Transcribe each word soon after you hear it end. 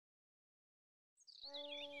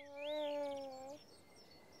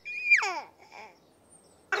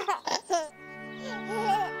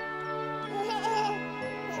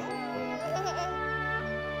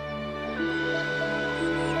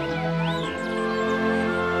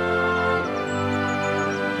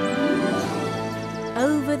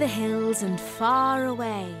the hills and far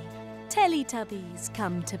away, Teletubbies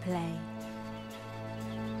come to play.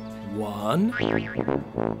 1,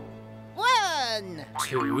 1,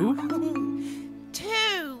 2,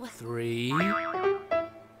 2, 3, 3,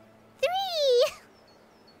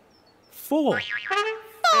 4. 4.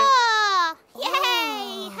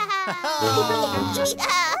 Yay!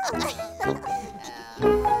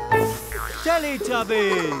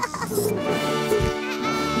 Teletubbies!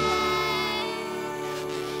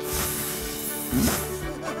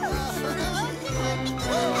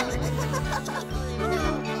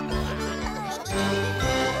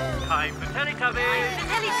 Time for Teletubbies!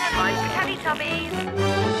 Time for Teletubbies!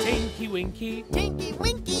 Tinky Winky, Tinky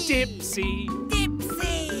Winky! Dipsy,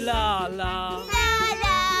 Dipsy! Laa-Laa,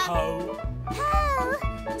 Laa-Laa! Po, Po!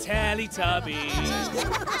 Teletubbies,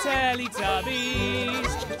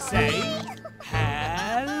 Teletubbies, say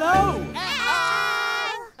hello.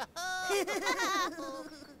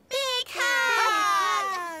 Big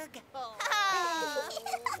hug!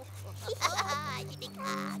 Big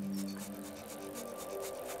hug!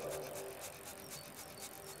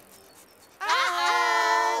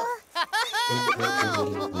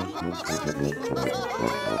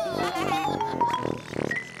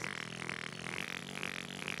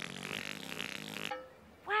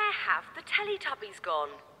 Where have the Teletubbies gone?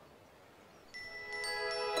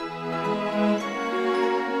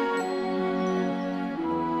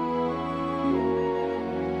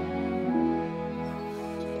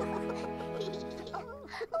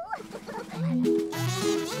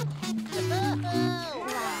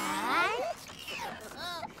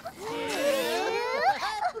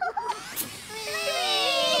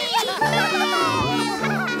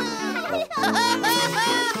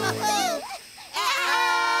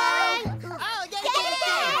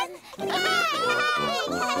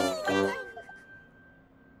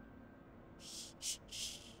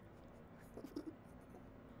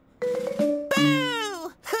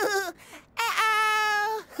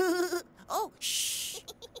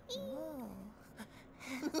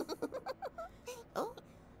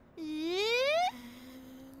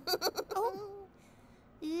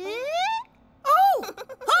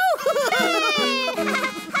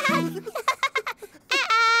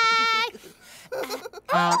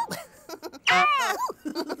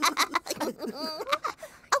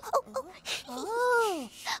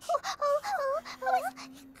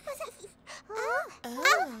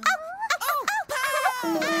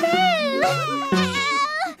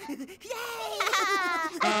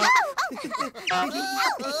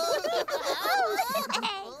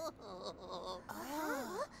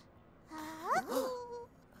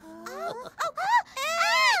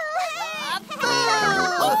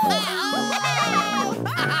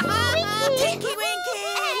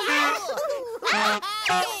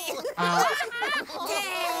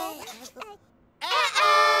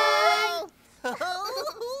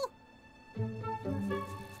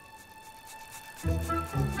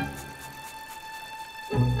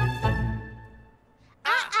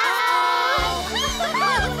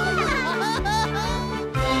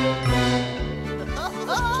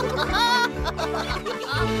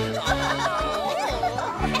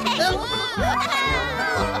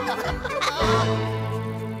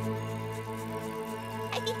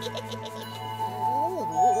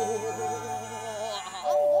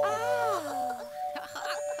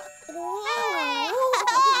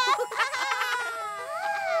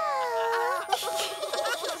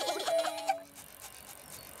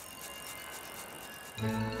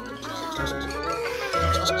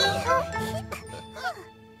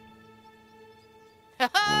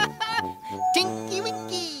 Tinky Winky! Tinky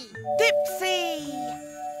Winky! Dipsy!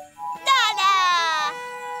 Laa-Laa!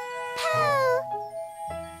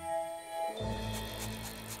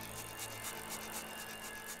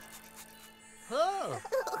 Po!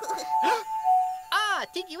 Oh.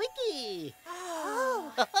 Tinky Winky!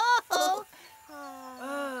 Oh.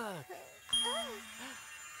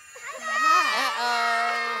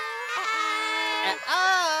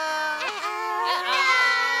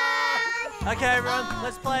 Okay, everyone,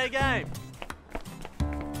 let's play a game.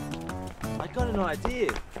 I got an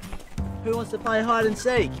idea. Who wants to play hide and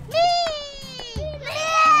seek?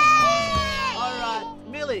 All right,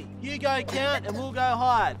 Millie, you go count and we'll go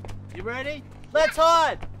hide. You ready? Let's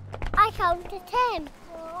hide. I count to 10.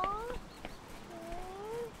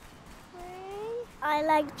 I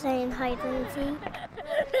like playing hide and seek.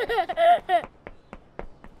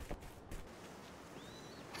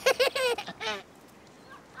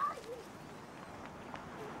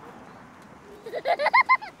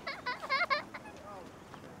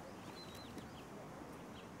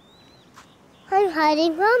 I'm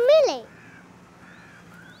hiding from Millie.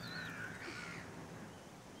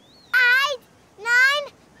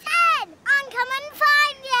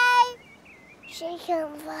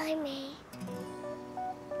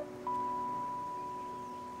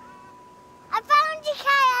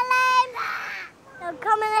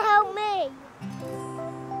 come and help me.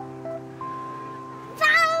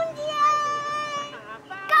 Found you!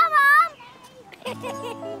 Come on!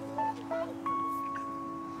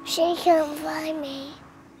 She can't find me.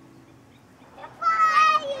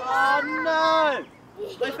 Oh no!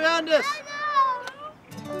 They found us!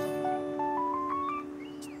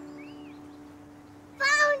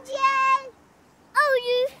 Found you! Oh,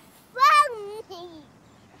 you found me!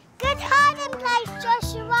 Good hiding place,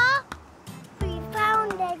 Joshua. We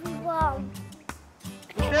found everyone.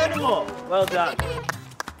 You found them all. Well done.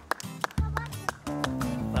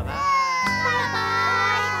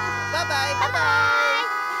 Bye-bye. Bye-bye. Bye-bye.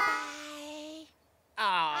 Oh.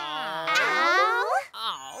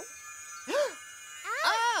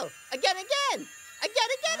 Oh. Again.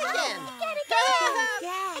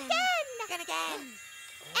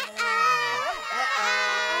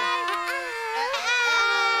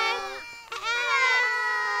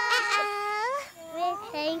 We're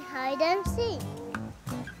playing hide and seek.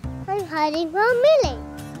 I'm hiding from Millie.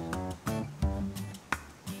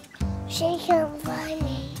 She can't find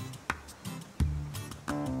me.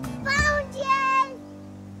 Found you!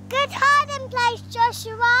 Good hiding place,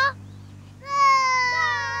 Joshua.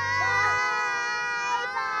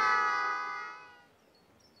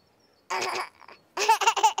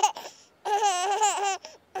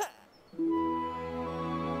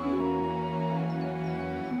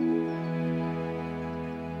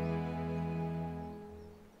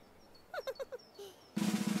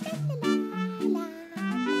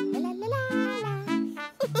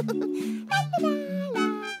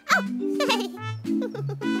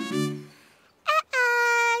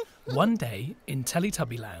 One day in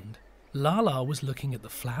Teletubbyland, Laa-Laa was looking at the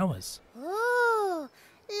flowers. Oh,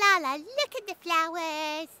 Laa-Laa, look at the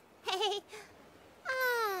flowers.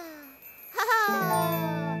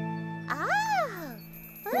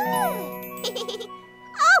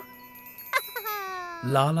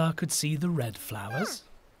 Laa-Laa could see the red flowers.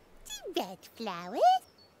 The red flowers?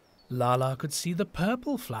 Laa-Laa could see the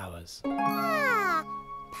purple flowers. Ah,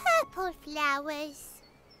 purple flowers.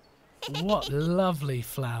 What lovely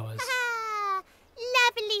flowers.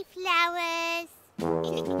 Lovely flowers.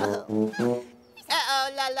 Uh-oh,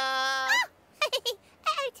 Laa-Laa.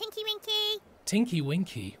 Uh-oh, Tinky Winky. Tinky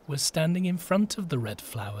Winky was standing in front of the red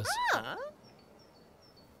flowers. Oh.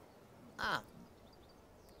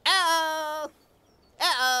 Uh-oh.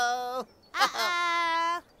 Uh-oh.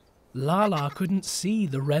 Uh-oh. Laa-Laa couldn't see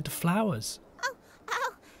the red flowers.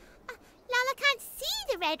 Laa-Laa can't see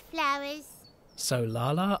the red flowers. So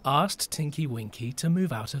Laa-Laa asked Tinky Winky to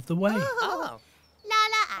move out of the way. Oh.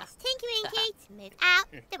 Laa-Laa asked Tinky Winky to move out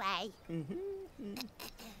the way.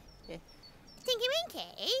 Tinky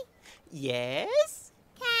Winky, Yes?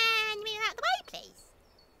 can you move out the way, please?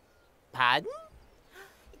 Pardon?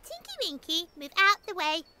 Tinky Winky, move out the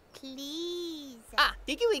way, please. Ah,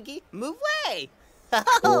 Tinky Winky, move way!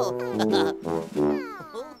 Oh,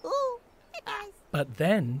 it does. But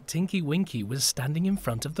then Tinky Winky was standing in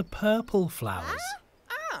front of the purple flowers.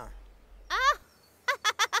 Ah, Oh.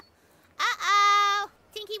 Uh-oh.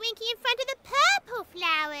 Tinky Winky in front of the purple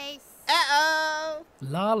flowers. uh-oh!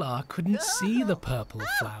 Laa-Laa couldn't see the purple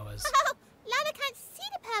flowers. Oh, Laa-Laa can't see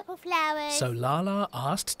the purple flowers. So Laa-Laa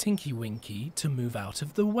asked Tinky Winky to move out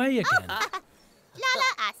of the way again.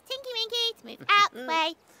 Laa-Laa asked Tinky Winky to move out the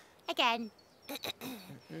way again.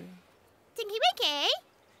 Tinky Winky,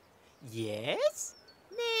 Yes?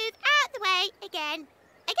 move out the way again.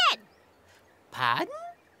 Again. Pardon?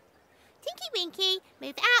 Tinky Winky,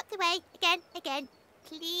 move out the way again.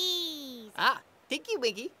 Please. Ah, Tinky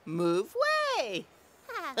Winky, move way!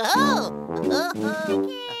 Ah. Oh!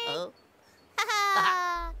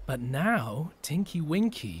 Ah. But now Tinky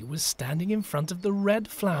Winky was standing in front of the red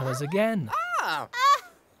flowers again. Ah!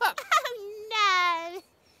 Oh no.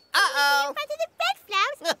 Uh-oh! In front of the red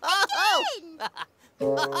flowers again. Oh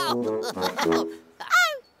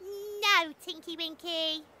no, Tinky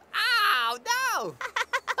Winky. Ow, no!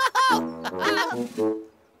 Oh no,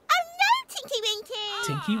 Tinky Winky.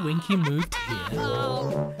 Tinky Winky moved here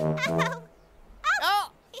Oh.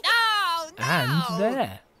 Oh, no, no! and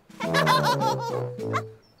there. Oh.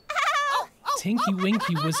 Tinky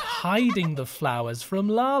Winky was hiding the flowers from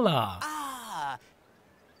Laa-Laa. Ah,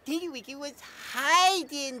 Tinky Winky was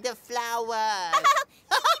hiding the flowers.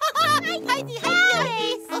 Hidey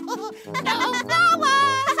flowers. No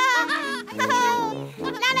flowers.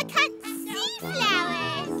 Laa-Laa can't see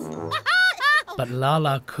flowers. But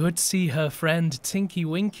Laa-Laa could see her friend Tinky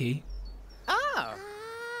Winky. Oh.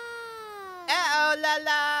 Uh-oh,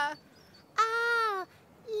 Laa-Laa. Oh,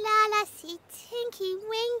 Laa-Laa see Tinky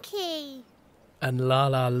Winky. And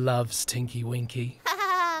Laa-Laa loves Tinky Winky.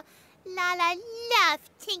 Laa-Laa enough,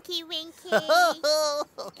 Tinky Winky.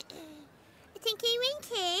 Tinky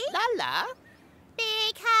Winky, Laa-Laa.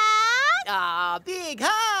 big hug. Ah, big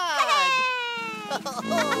hug.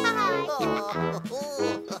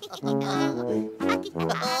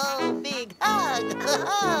 Oh, big hug.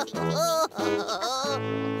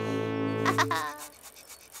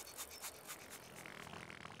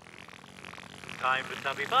 Time for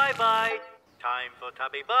Tubby bye-bye. Time for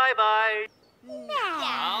Tubby bye-bye.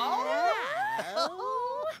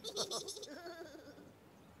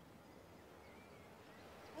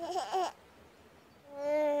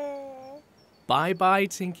 Bye-bye,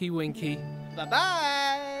 Tinky Winky.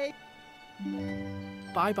 Bye-bye.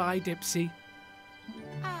 Bye-bye, Dipsy.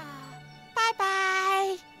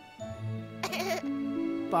 Bye-bye.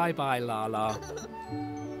 Bye-bye, Laa-Laa.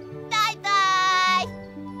 Bye-bye.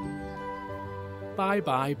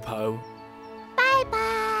 Bye-bye, Po.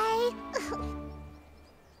 Bye-bye.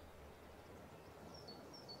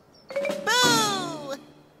 Boo!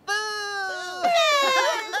 Boo!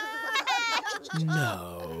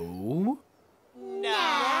 No.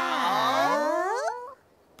 No.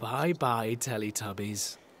 Bye-bye,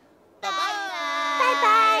 Teletubbies.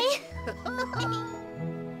 Bye-bye.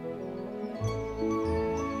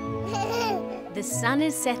 The sun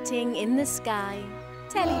is setting in the sky.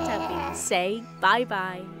 Teletubbies say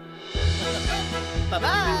bye-bye.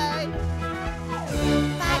 Bye-bye.